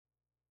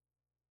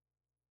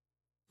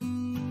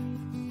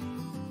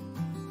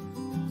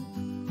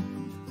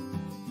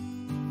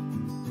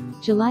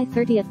July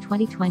 30,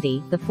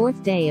 2020, the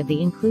fourth day of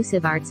the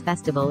Inclusive Arts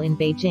Festival in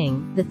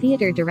Beijing, the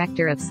theater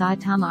director of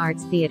Saitama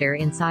Arts Theater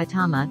in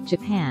Saitama,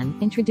 Japan,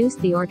 introduced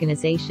the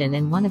organization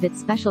and one of its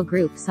special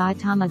group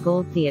Saitama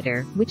Gold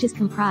Theater, which is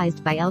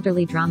comprised by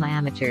elderly drama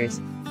amateurs.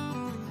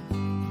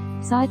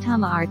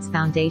 Saitama Arts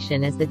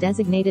Foundation, as the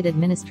designated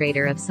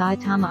administrator of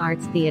Saitama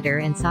Arts Theater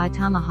and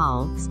Saitama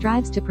Hall,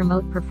 strives to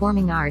promote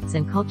performing arts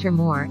and culture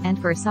more,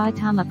 and for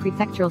Saitama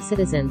prefectural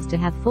citizens to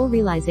have full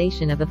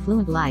realization of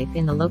affluent life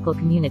in the local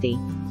community.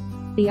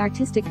 The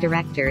artistic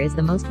director is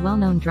the most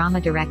well-known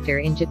drama director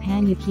in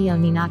Japan, Yukio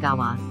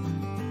Ninagawa.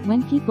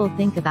 When people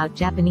think about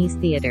Japanese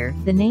theater,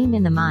 the name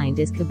in the mind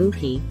is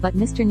kabuki, but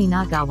Mr.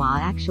 Ninagawa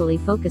actually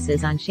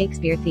focuses on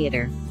Shakespeare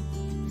theater.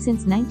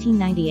 Since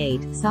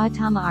 1998,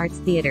 Saitama Arts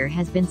Theater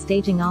has been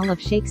staging all of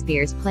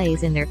Shakespeare's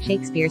plays in their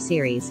Shakespeare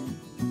series.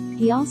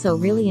 He also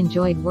really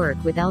enjoyed work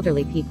with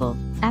elderly people.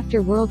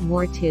 After World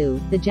War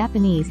II, the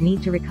Japanese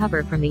need to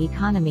recover from the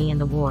economy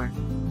and the war.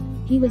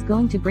 He was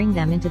going to bring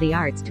them into the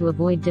arts to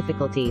avoid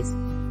difficulties.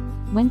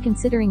 When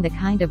considering the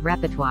kind of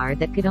repertoire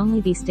that could only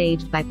be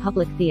staged by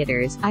public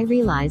theaters, I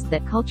realized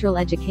that cultural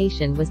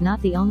education was not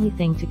the only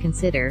thing to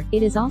consider.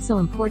 It is also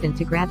important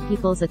to grab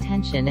people's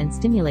attention and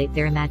stimulate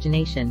their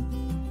imagination.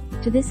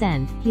 To this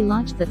end, he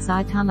launched the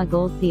Saitama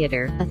Gold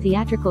Theater, a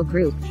theatrical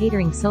group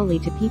catering solely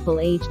to people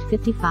aged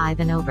 55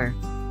 and over.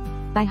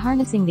 By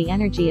harnessing the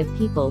energy of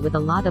people with a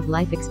lot of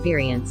life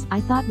experience, I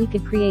thought we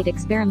could create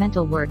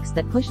experimental works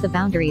that push the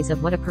boundaries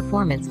of what a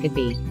performance could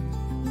be.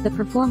 The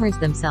performers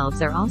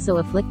themselves are also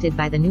afflicted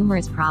by the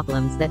numerous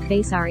problems that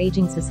face our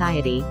aging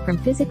society, from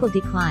physical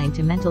decline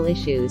to mental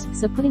issues,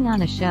 so putting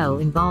on a show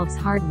involves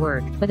hard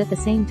work, but at the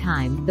same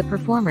time, the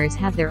performers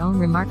have their own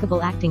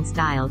remarkable acting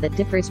style that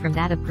differs from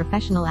that of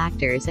professional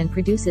actors and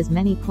produces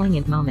many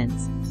poignant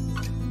moments.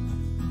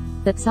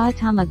 The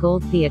Saitama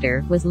Gold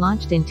Theater was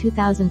launched in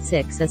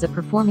 2006 as a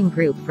performing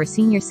group for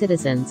senior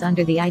citizens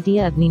under the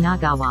idea of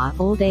Ninagawa.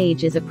 Old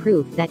age is a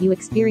proof that you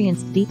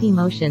experienced deep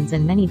emotions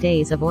and many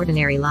days of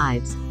ordinary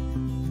lives.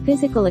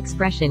 Physical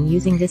expression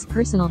using this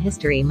personal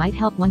history might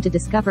help one to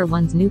discover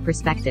one's new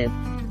perspective.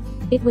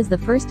 It was the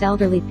first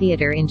elderly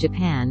theater in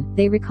Japan.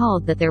 They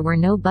recalled that there were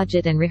no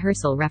budget and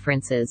rehearsal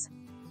references.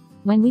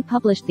 When we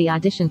published the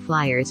audition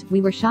flyers,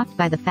 we were shocked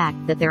by the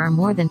fact that there are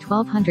more than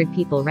 1,200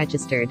 people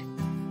registered.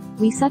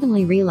 We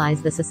suddenly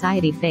realized the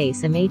society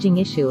face an aging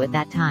issue at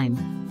that time.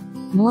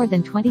 More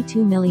than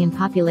 22 million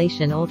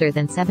population older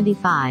than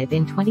 75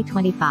 in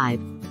 2025.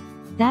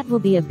 That will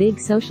be a big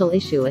social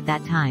issue at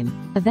that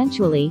time.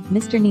 Eventually,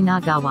 Mr.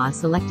 Ninagawa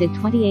selected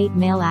 28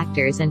 male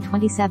actors and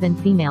 27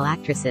 female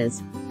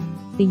actresses.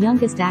 The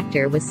youngest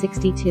actor was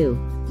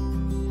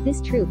 62. This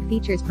troupe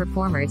features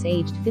performers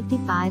aged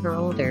 55 or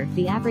older.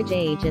 The average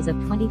age as of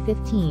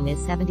 2015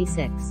 is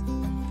 76.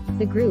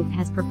 The group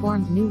has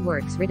performed new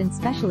works written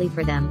specially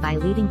for them by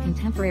leading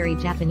contemporary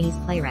Japanese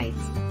playwrights.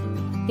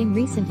 In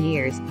recent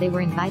years, they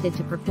were invited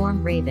to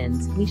perform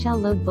Ravens, We Shall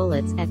Load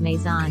Bullets at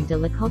Maison de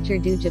la Culture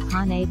du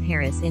Japon à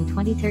Paris in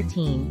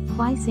 2013,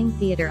 Kwai Sing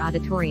Theatre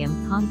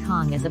Auditorium, Hong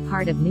Kong as a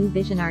part of New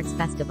Vision Arts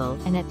Festival,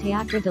 and at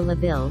Théâtre de la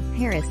Ville,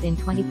 Paris in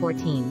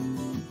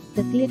 2014.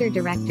 The theater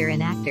director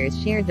and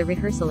actors shared the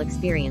rehearsal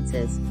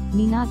experiences.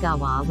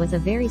 Ninagawa was a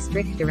very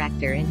strict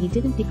director and he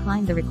didn't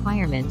decline the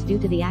requirement due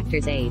to the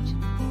actor's age.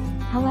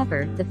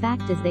 However, the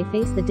fact is they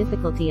face the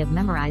difficulty of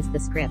memorize the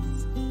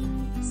scripts.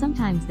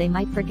 Sometimes they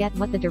might forget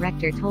what the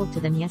director told to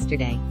them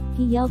yesterday.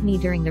 He yelled me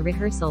during the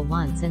rehearsal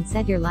once and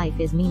said your life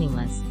is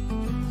meaningless.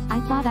 I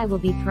thought I will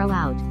be thrown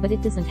out, but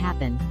it doesn't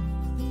happen.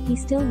 He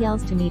still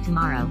yells to me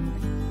tomorrow.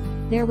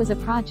 There was a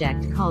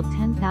project called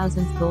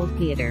 10,000th Gold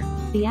Theater.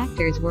 The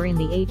actors were in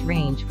the age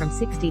range from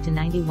 60 to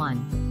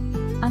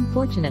 91.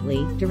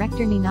 Unfortunately,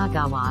 director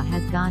Ninagawa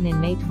has gone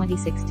in May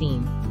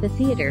 2016. The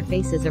theater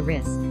faces a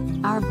risk.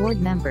 Our board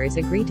members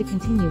agreed to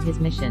continue his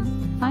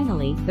mission.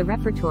 Finally, the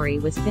repertory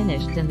was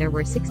finished and there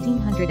were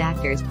 1,600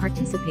 actors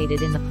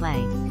participated in the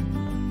play.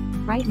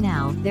 Right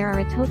now, there are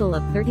a total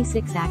of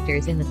 36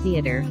 actors in the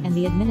theater, and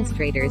the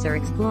administrators are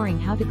exploring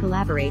how to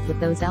collaborate with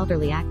those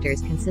elderly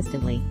actors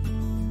consistently.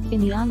 In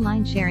the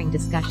online sharing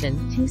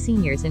discussion, two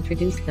seniors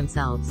introduced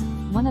themselves.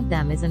 One of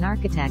them is an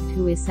architect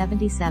who is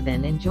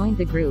 77 and joined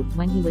the group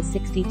when he was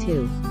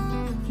 62.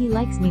 He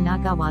likes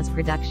Ninagawa's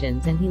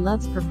productions and he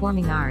loves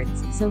performing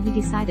arts, so he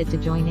decided to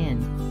join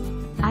in.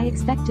 I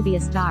expect to be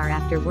a star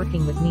after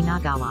working with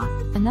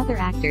Ninagawa. Another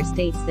actor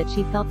states that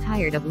she felt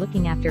tired of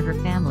looking after her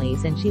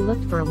families and she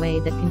looked for a way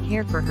that can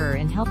care for her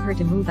and help her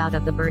to move out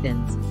of the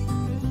burdens.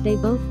 They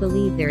both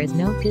believe there is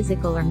no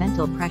physical or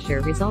mental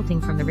pressure resulting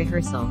from the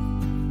rehearsal.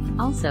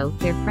 Also,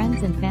 their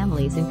friends and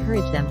families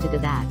encourage them to do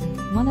that.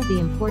 One of the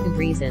important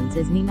reasons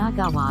is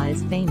Ninagawa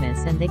is famous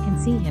and they can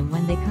see him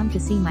when they come to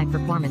see my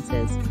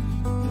performances.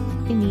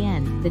 In the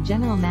end, the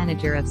general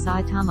manager of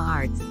Saitama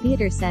Arts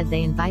Theater said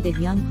they invited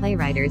young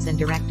playwriters and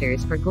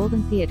directors for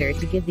Golden Theater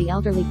to give the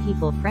elderly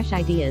people fresh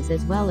ideas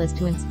as well as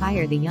to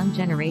inspire the young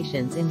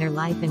generations in their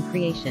life and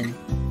creation.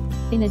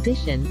 In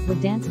addition,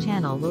 Wood Dance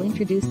Channel will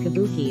introduce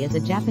kabuki as a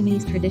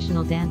Japanese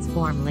traditional dance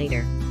form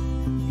later.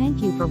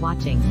 Thank you for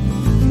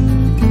watching.